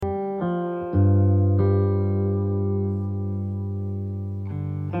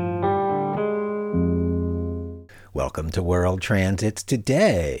Welcome to World Transits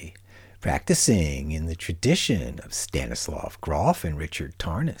Today, practicing in the tradition of Stanislav Grof and Richard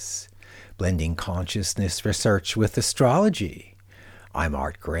Tarnas, blending consciousness research with astrology. I'm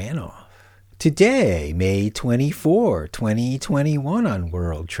Art Granoff. Today, May 24, 2021, on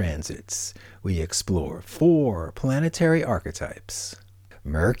World Transits, we explore 4 planetary archetypes: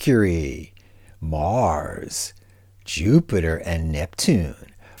 Mercury, Mars, Jupiter, and Neptune,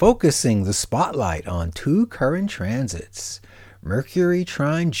 focusing the spotlight on 2 current transits, Mercury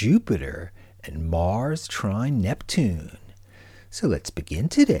trine Jupiter and Mars trine Neptune. So let's begin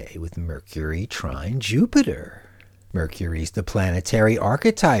today with Mercury trine Jupiter. Mercury's the planetary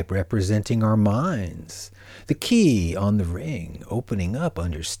archetype representing our minds, the key on the ring, opening up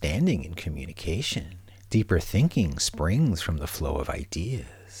understanding and communication. Deeper thinking springs from the flow of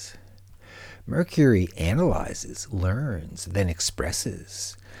ideas. Mercury analyzes, learns, then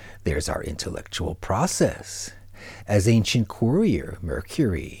expresses. There's our intellectual process. As ancient courier,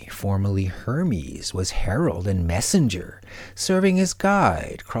 Mercury, formerly Hermes, was herald and messenger, serving as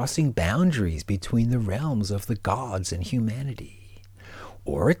guide, crossing boundaries between the realms of the gods and humanity.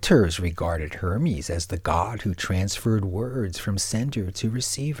 Orators regarded Hermes as the god who transferred words from sender to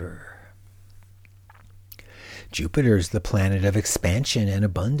receiver. Jupiter's the planet of expansion and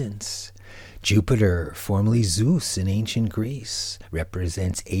abundance. Jupiter, formerly Zeus in ancient Greece,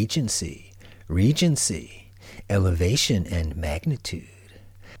 represents agency, regency, elevation, and magnitude.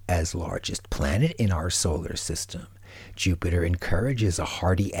 As largest planet in our solar system, Jupiter encourages a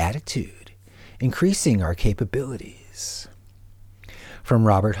hearty attitude, increasing our capabilities. From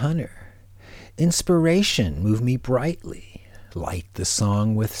Robert Hunter, inspiration move me brightly, light the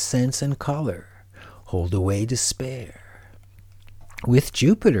song with sense and color, hold away despair. With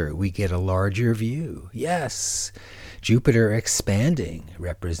Jupiter, we get a larger view. Yes, Jupiter expanding,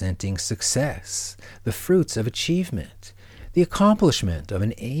 representing success, the fruits of achievement, the accomplishment of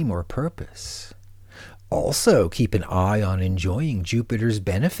an aim or purpose. Also, keep an eye on enjoying Jupiter's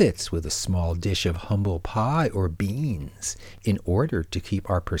benefits with a small dish of humble pie or beans in order to keep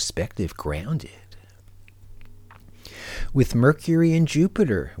our perspective grounded. With Mercury and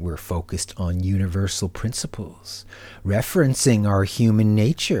Jupiter, we're focused on universal principles, referencing our human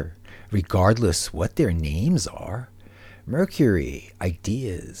nature, regardless what their names are. Mercury,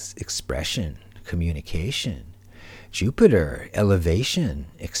 ideas, expression, communication. Jupiter, elevation,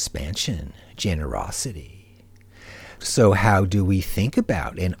 expansion, generosity. So how do we think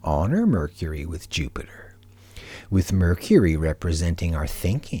about and honor Mercury with Jupiter? With Mercury representing our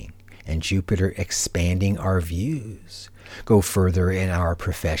thinking, and Jupiter expanding our views. Go further in our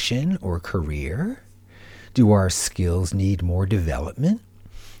profession or career? Do our skills need more development?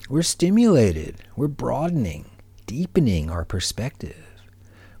 We're stimulated, we're broadening, deepening our perspective.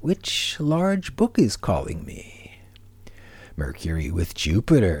 Which large book is calling me? Mercury with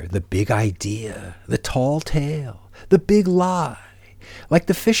Jupiter, the big idea, the tall tale, the big lie, like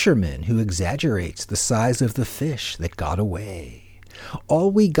the fisherman who exaggerates the size of the fish that got away. All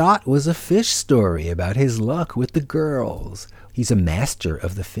we got was a fish story about his luck with the girls. He's a master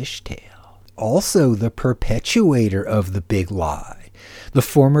of the fish tale. Also the perpetuator of the big lie, the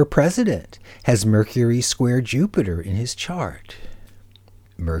former president, has Mercury square Jupiter in his chart.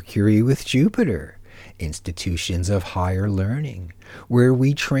 Mercury with Jupiter, institutions of higher learning, where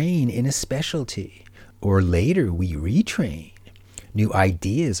we train in a specialty, or later we retrain. New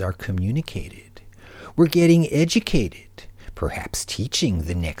ideas are communicated. We're getting educated, perhaps teaching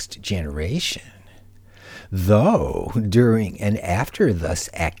the next generation. Though, during and after this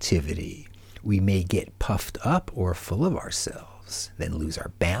activity, we may get puffed up or full of ourselves, then lose our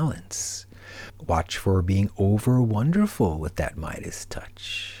balance. Watch for being over-wonderful with that Midas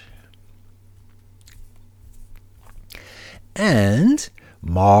touch. And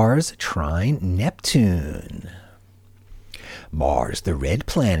Mars trine Neptune. Mars, the red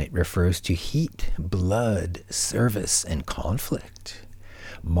planet, refers to heat, blood, service, and conflict.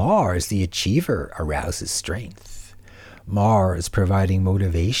 Mars, the achiever, arouses strength. Mars providing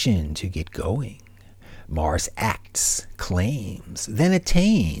motivation to get going. Mars acts, claims, then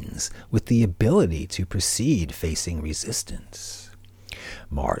attains with the ability to proceed facing resistance.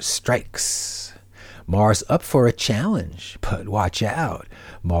 Mars strikes. Mars up for a challenge, but watch out.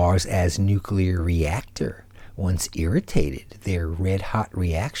 Mars as nuclear reactor. Once irritated, their red-hot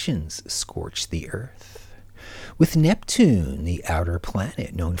reactions scorch the earth. With Neptune, the outer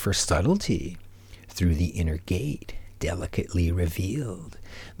planet known for subtlety, through the inner gate, delicately revealed,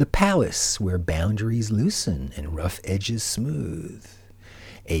 the palace where boundaries loosen and rough edges smooth,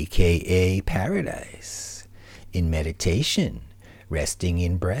 aka paradise, in meditation, resting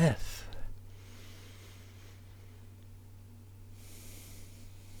in breath.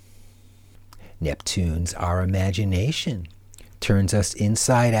 Neptune's our imagination, turns us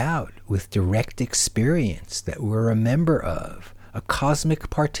inside out with direct experience that we're a member of, a cosmic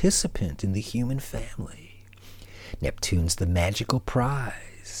participant in the human family. Neptune's the magical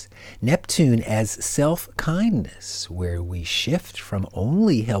prize. Neptune as self-kindness, where we shift from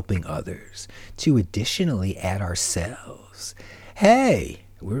only helping others to additionally add ourselves. Hey,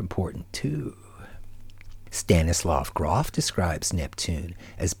 we're important too. Stanislav Grof describes Neptune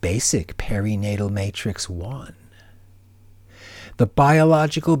as basic perinatal matrix 1. The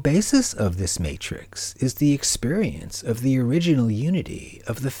biological basis of this matrix is the experience of the original unity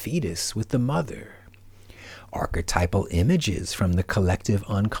of the fetus with the mother. Archetypal images from the collective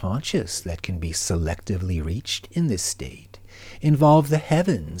unconscious that can be selectively reached in this state involve the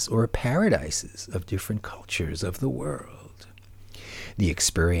heavens or paradises of different cultures of the world. The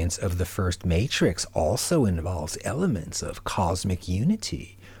experience of the first matrix also involves elements of cosmic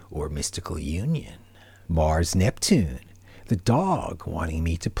unity or mystical union. Mars-Neptune, the dog wanting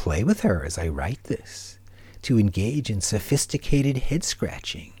me to play with her as I write this, to engage in sophisticated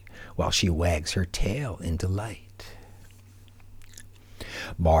head-scratching while she wags her tail in delight.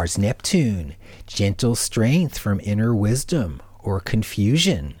 Mars-Neptune, gentle strength from inner wisdom or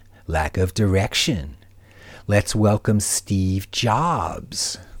confusion, lack of direction. Let's welcome Steve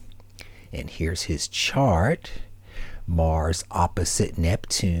Jobs. And here's his chart. Mars opposite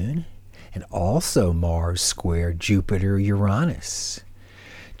Neptune, and also Mars square Jupiter-Uranus.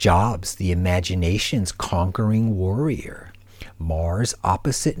 Jobs, the imagination's conquering warrior. Mars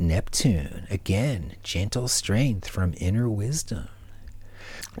opposite Neptune. Again, gentle strength from inner wisdom.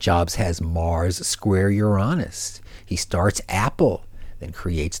 Jobs has Mars square Uranus. He starts Apple, then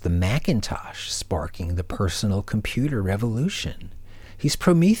creates the Macintosh, sparking the personal computer revolution. He's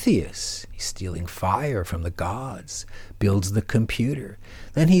Prometheus. He's stealing fire from the gods, builds the computer.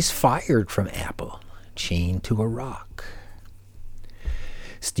 Then he's fired from Apple, chained to a rock.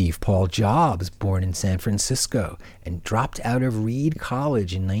 Steve Paul Jobs, born in San Francisco and dropped out of Reed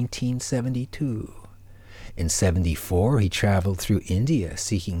College in 1972. In 1974, he traveled through India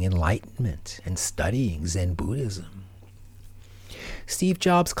seeking enlightenment and studying Zen Buddhism. Steve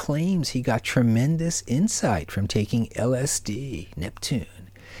Jobs claims he got tremendous insight from taking LSD,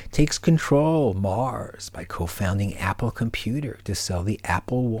 Neptune. Takes control, Mars, by co-founding Apple Computer to sell the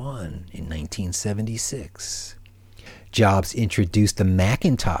Apple I in 1976. Jobs introduced the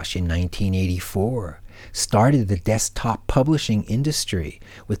Macintosh in 1984, started the desktop publishing industry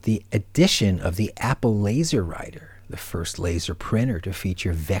with the addition of the Apple LaserWriter, the first laser printer to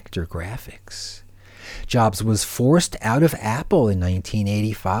feature vector graphics. Jobs was forced out of Apple in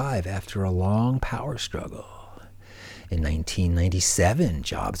 1985 after a long power struggle. In 1997,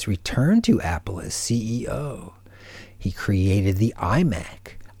 Jobs returned to Apple as CEO. He created the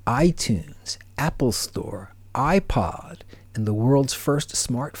iMac, iTunes, Apple Store, iPod, and the world's first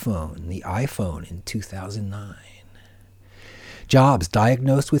smartphone, the iPhone, in 2009. Jobs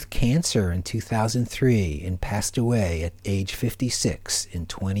diagnosed with cancer in 2003 and passed away at age 56 in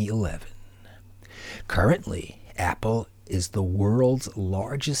 2011. Currently, Apple is the world's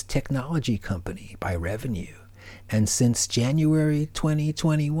largest technology company by revenue, and since January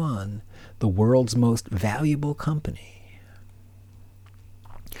 2021, the world's most valuable company.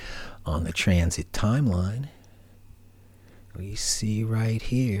 On the transit timeline, we see right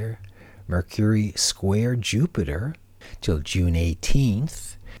here Mercury square Jupiter till June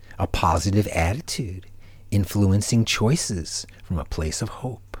 18th, a positive attitude, influencing choices from a place of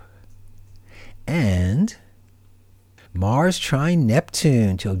hope. And Mars trine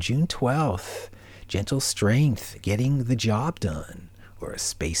Neptune till June 12th, gentle strength, getting the job done, or a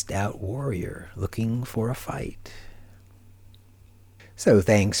spaced-out warrior looking for a fight. So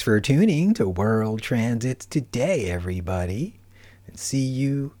thanks for tuning to World Transits Today, everybody, and see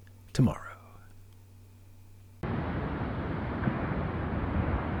you tomorrow.